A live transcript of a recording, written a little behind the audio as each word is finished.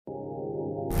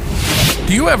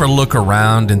Do you ever look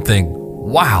around and think,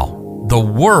 wow, the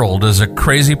world is a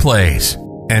crazy place,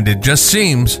 and it just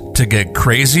seems to get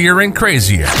crazier and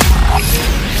crazier?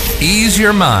 Ease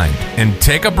your mind and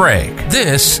take a break.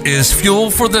 This is Fuel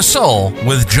for the Soul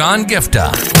with John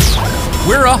Giftah.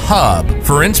 We're a hub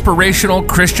for inspirational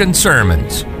Christian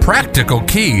sermons, practical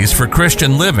keys for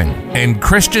Christian living, and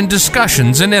Christian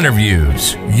discussions and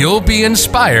interviews. You'll be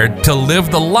inspired to live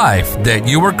the life that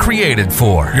you were created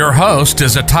for. Your host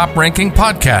is a top-ranking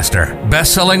podcaster,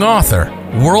 best-selling author,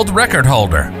 world record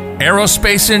holder,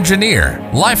 aerospace engineer,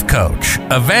 life coach,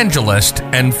 evangelist,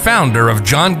 and founder of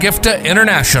John Giftah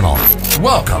International.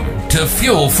 Welcome to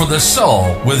Fuel for the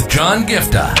Soul with John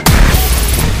Giftah.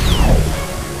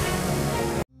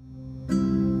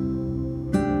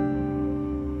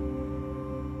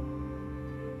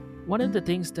 One of the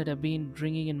things that have been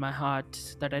ringing in my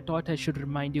heart that I thought I should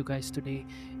remind you guys today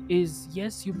is,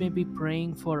 yes, you may be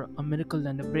praying for a miracle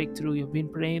and a breakthrough. You've been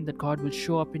praying that God will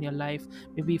show up in your life,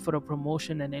 maybe for a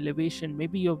promotion and elevation.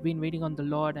 Maybe you've been waiting on the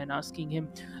Lord and asking Him,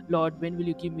 Lord, when will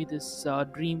you give me this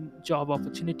dream job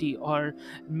opportunity, or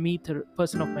meet the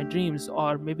person of my dreams,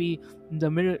 or maybe the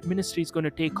ministry is going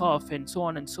to take off, and so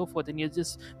on and so forth. And you're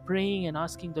just praying and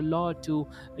asking the Lord to,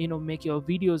 make your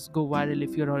videos go viral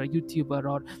if you're a YouTuber,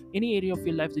 or any area of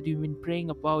your life that you've been praying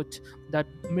about that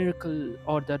miracle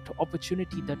or that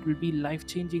opportunity that will be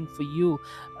life-changing for you.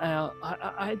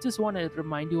 I just want to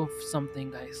remind you of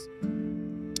something, guys.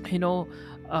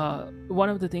 One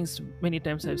of the things many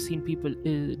times I've seen people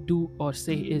do or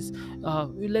say is,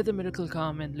 let the miracle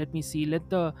come and let me see, let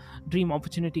the dream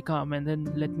opportunity come and then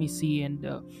let me see. And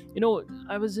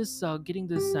I was just getting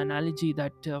this analogy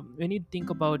that when you think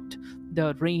about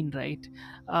the rain, right,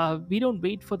 we don't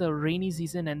wait for the rainy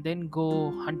season and then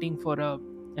go hunting for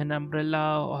an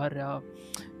umbrella or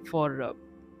for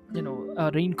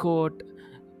a raincoat.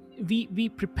 We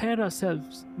prepare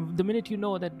ourselves. The minute you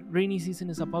know that rainy season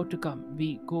is about to come,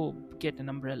 we go get an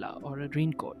umbrella or a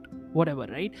raincoat, whatever,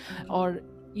 right? Or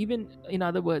even, in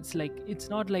other words, like, it's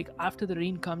not like after the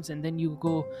rain comes and then you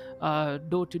go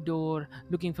door to door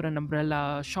looking for an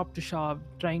umbrella, shop to shop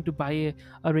trying to buy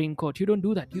a raincoat. You don't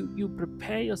do that. You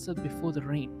prepare yourself before the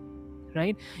rain,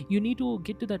 right? You need to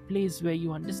get to that place where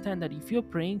you understand that if you're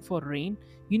praying for rain,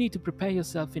 you need to prepare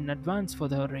yourself in advance for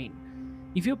the rain.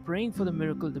 If you're praying for the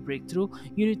miracle, the breakthrough,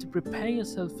 you need to prepare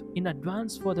yourself in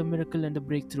advance for the miracle and the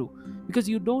breakthrough, because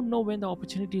you don't know when the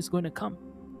opportunity is going to come.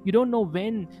 You don't know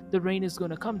when the rain is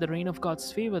going to come, the rain of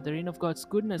God's favor, the rain of God's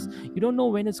goodness. You don't know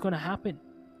when it's going to happen.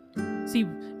 See,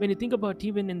 when you think about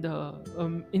even in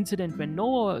the incident when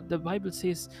Noah, the Bible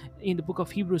says in the book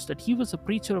of Hebrews that he was a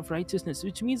preacher of righteousness,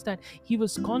 which means that he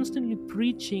was constantly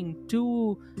preaching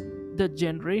to the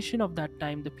generation of that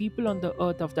time, the people on the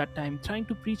earth of that time, trying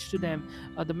to preach to them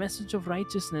the message of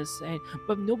righteousness,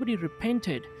 but nobody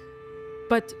repented.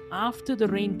 But after the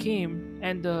rain came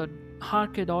and the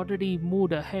ark had already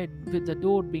moved ahead with the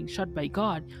door being shut by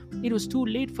God, it was too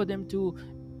late for them to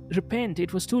repent.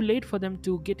 It was too late for them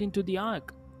to get into the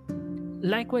ark.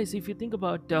 Likewise, if you think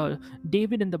about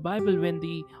David in the Bible, when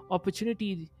the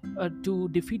opportunity to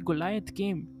defeat Goliath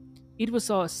came, it was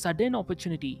a sudden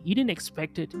opportunity. He didn't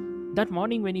expect it. That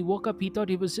morning when he woke up, he thought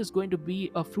he was just going to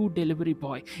be a food delivery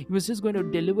boy. He was just going to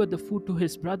deliver the food to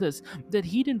his brothers. That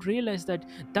he didn't realize that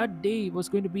that day was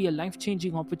going to be a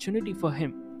life-changing opportunity for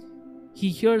him. He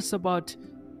hears about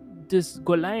this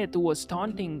Goliath who was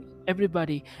taunting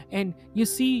everybody, and you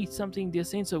see something, dear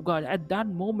saints of God. At that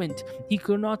moment, he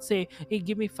could not say, hey,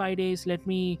 give me 5 days, let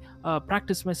me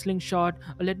practice my slingshot,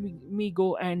 let me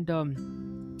go and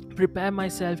prepare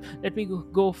myself, let me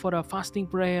go for a fasting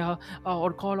prayer,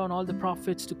 or call on all the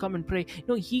prophets to come and pray.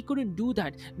 No, he couldn't do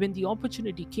that. When the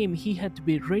opportunity came, he had to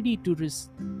be ready to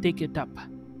take it up.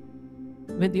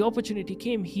 When the opportunity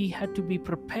came, he had to be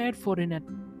prepared for it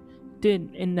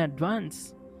in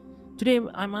advance. Today,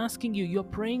 I'm asking you, you're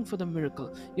praying for the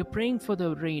miracle, you're praying for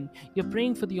the rain, you're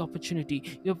praying for the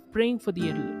opportunity, you're praying for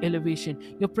the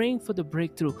elevation, you're praying for the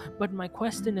breakthrough. But my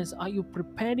question is, are you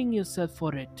preparing yourself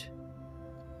for it?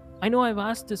 I know I've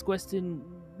asked this question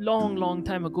long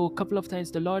time ago. A couple of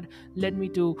times the Lord led me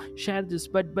to share this,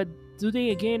 but today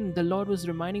again the Lord was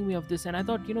reminding me of this, and I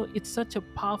thought, it's such a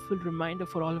powerful reminder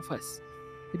for all of us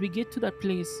that we get to that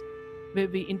place where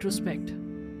we introspect.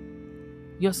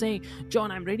 You're saying, John,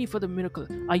 I'm ready for the miracle.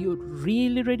 Are you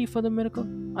really ready for the miracle?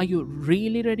 Are you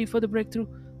really ready for the breakthrough?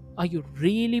 Are you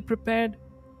really prepared?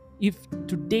 If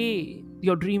today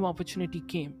your dream opportunity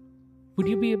came, would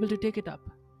you be able to take it up?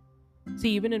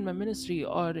 See, even in my ministry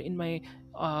or in my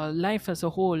life as a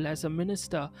whole, as a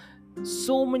minister,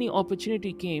 so many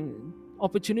opportunities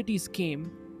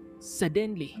came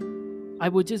suddenly. I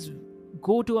would just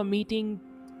go to a meeting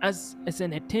as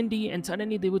an attendee, and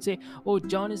suddenly they would say, "Oh,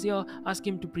 John is here, ask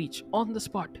him to preach on the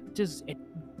spot." Just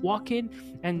walk in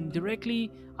and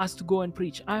directly ask to go and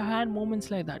preach. I've had moments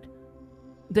like that.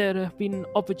 There have been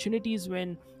opportunities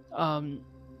when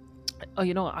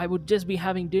I would just be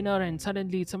having dinner, and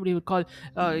suddenly somebody would call,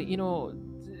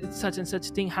 such and such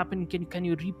thing happened, can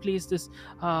you replace this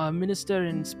minister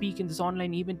and speak in this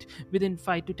online event within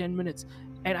 5 to 10 minutes?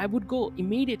 And I would go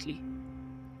immediately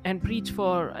and preach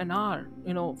for an hour,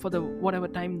 for the whatever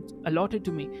time allotted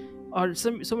to me. Or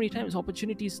so many times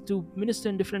opportunities to minister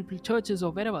in different churches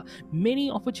or wherever.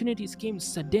 Many opportunities came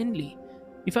suddenly.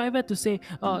 If I were to say,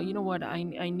 you know what,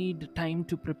 I need time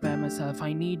to prepare myself,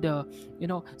 I need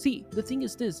see, the thing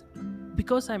is this: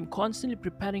 because I'm constantly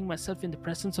preparing myself in the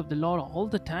presence of the Lord all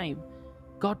the time,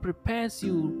 God prepares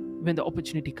you when the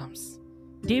opportunity comes.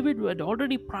 David had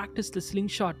already practiced the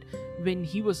slingshot when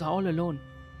he was all alone.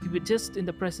 He was just in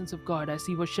the presence of God as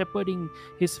he was shepherding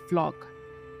his flock.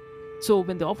 So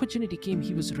when the opportunity came,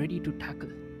 he was ready to tackle.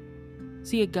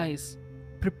 See, guys,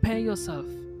 prepare yourself.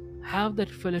 Have that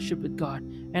fellowship with God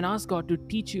and ask God to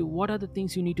teach you what are the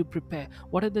things you need to prepare,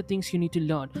 what are the things you need to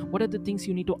learn, what are the things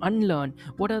you need to unlearn,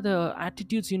 what are the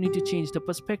attitudes you need to change, the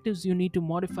perspectives you need to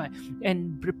modify,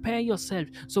 and prepare yourself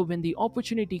so when the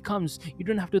opportunity comes, you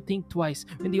don't have to think twice.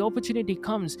 When the opportunity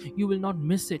comes, you will not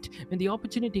miss it. When the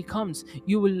opportunity comes,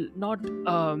 you will not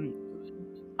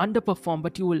underperform,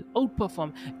 but you will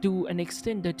outperform to an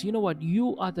extent that, you know what,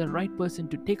 you are the right person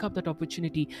to take up that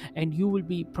opportunity, and you will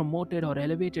be promoted or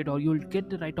elevated, or you'll get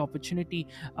the right opportunity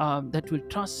that will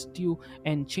trust you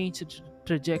and change the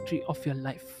trajectory of your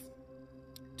life.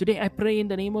 Today I pray in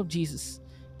the name of Jesus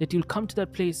that you'll come to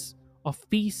that place of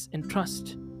peace and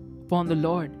trust upon the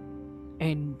Lord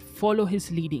and follow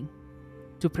his leading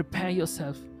to prepare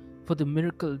yourself for the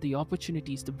miracle, the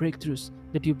opportunities, the breakthroughs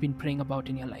that you've been praying about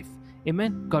in your life.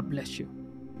 Amen. God bless you.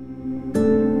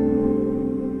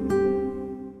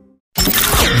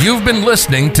 You've been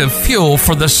listening to Fuel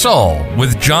for the Soul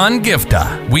with John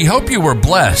Giftah. We hope you were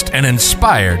blessed and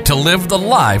inspired to live the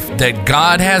life that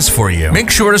God has for you.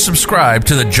 Make sure to subscribe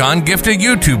to the John Giftah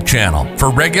YouTube channel for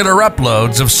regular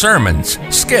uploads of sermons,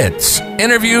 skits,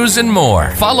 interviews, and more.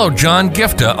 Follow John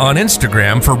Giftah on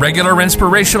Instagram for regular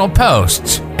inspirational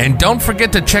posts. And don't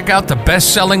forget to check out the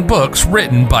best-selling books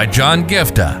written by John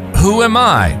Giftah, Who Am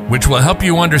I?, which will help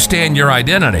you understand your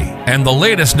identity, and the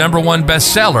latest #1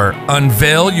 bestseller,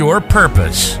 Unveil Your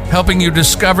Purpose, helping you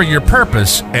discover your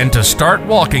purpose and to start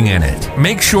walking in it.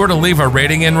 Make sure to leave a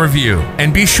rating and review,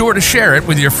 and be sure to share it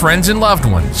with your friends and loved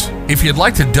ones. If you'd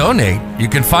like to donate, you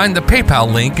can find the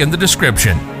PayPal link in the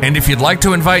description. And if you'd like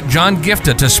to invite John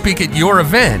Giftah to speak at your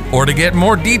event or to get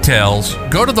more details,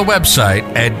 go to the website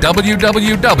at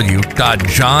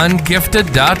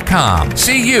www.johngiftah.com.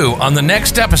 See you on the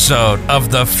next episode of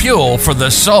The Fuel for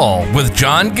the Soul with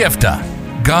John Giftah.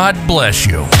 God bless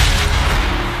you.